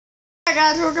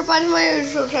Guys, welcome back to my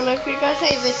YouTube channel. If you guys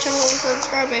hate this channel,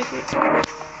 subscribe. If you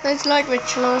guys like this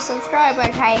channel, subscribe.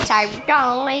 Okay, so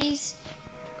guys,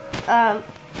 I'm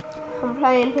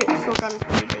playing Pixel Gun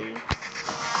 3D.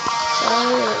 So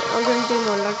I'm gonna do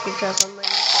my lucky job. I'm gonna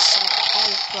get some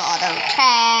points, but I don't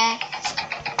care.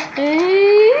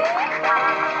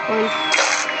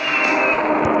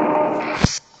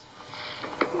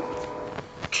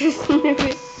 Just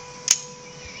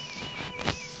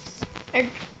a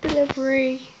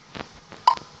delivery.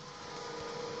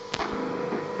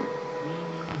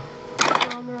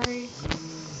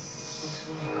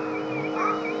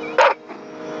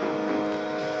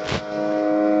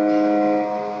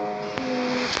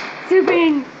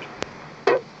 Zipping.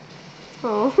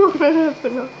 Oh, what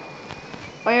happened?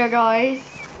 Oh yeah, guys.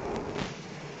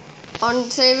 I'm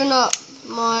saving up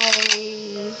my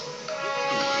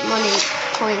money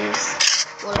coins.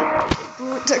 What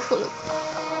do I call it?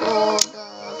 For the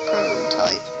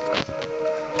prototype.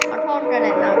 I can't get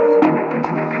it now.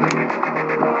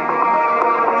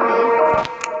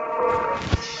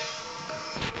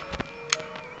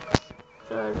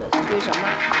 So let's do some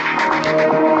math.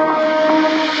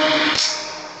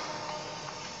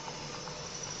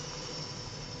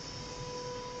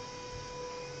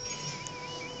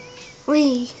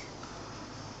 Wee.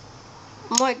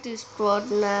 I might do squad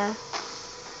now.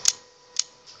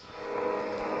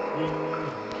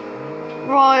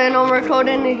 Ryan, I'm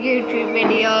recording a YouTube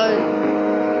video.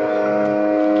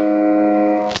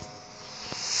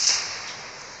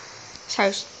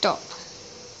 So stop.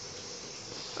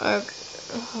 Okay.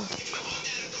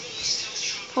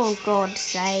 For God's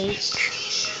sake.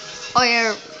 Oh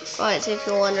yeah, guys, if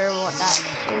you're wondering what that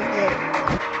is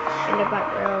in the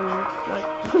background, like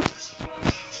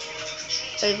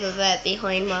over there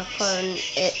behind my phone,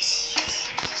 it's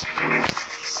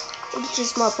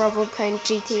just my brother playing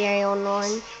GTA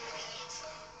Online.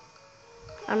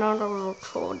 And I don't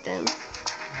record them.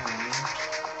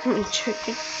 I'm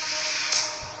joking.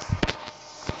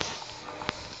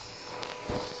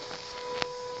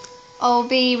 I'll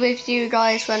be with you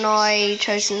guys when I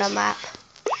chosen the map.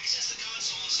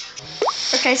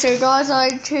 Okay, so guys, I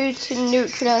chose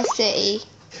Nuclear City.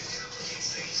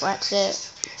 That's it.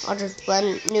 I just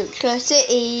went Nuclear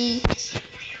City.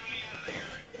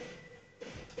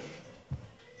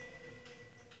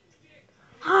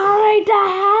 Hurry the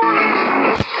hell!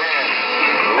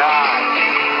 9,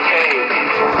 8,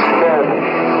 7,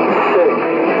 6,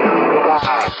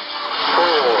 5,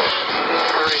 4,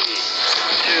 3,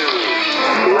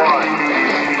 2, 1.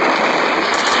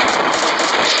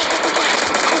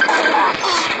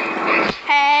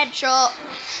 Headshot.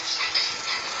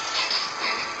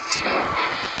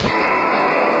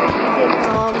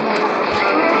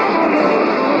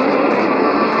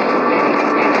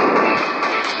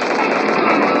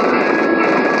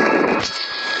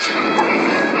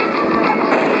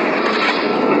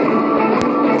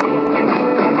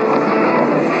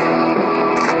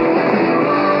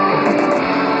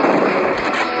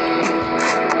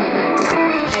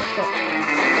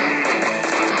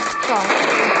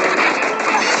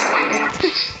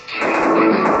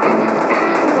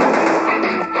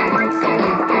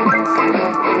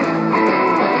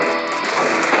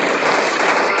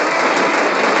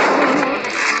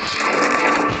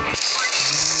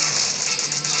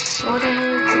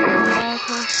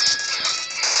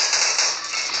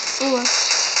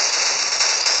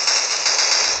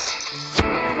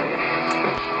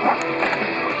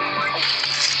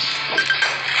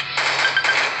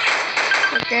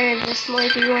 Okay, this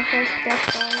might be your first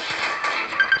death, guys.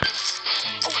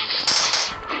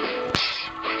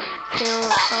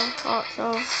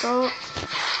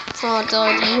 So I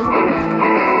died.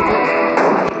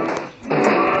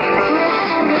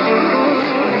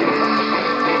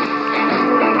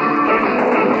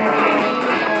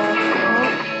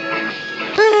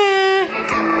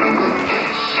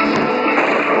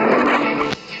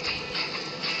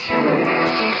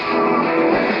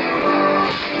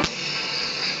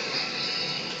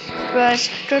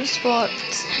 Good spot.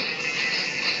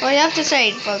 Well, you have to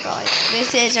say, but guys,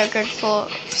 this is a good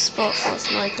spot for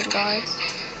sniping, guys.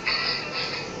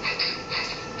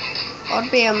 I'd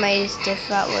be amazed if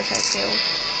that was a kill.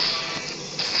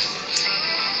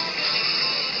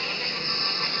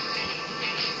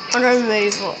 I don't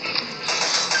move up.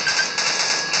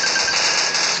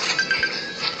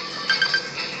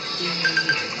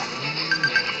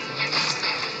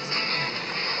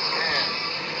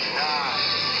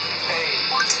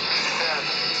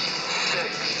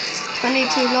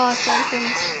 Two last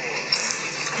seconds.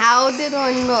 How did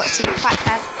I not see the fact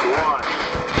that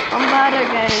I'm bad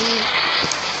again?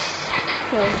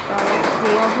 kills, guys.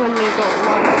 I've only got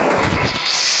 1 kill.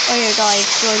 Oh yeah, guys,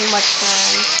 join my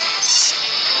clan.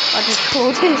 I just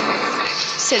called it.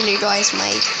 Silly guys,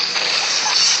 mate.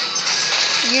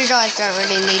 You guys don't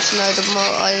really need to know the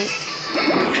motto.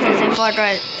 Because if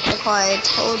I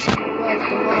told you guys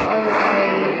the motto,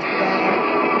 I'd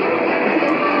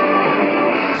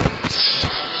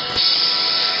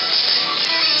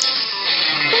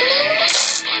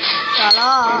shut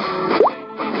up.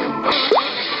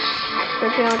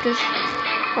 Okay, I'll just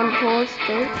unpause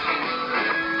this.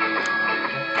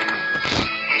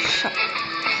 Shut.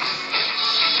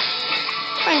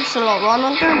 Thanks a lot, Ron.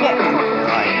 I'm gonna get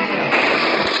copyright.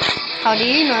 How do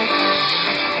you know?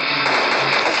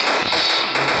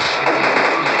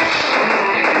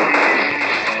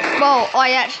 Well,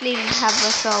 I actually have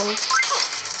a song.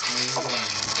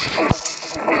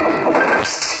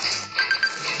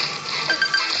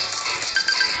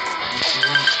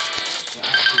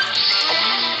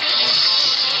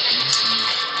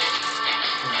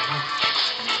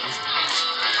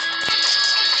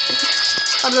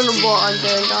 I don't know what I'm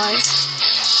doing, guys.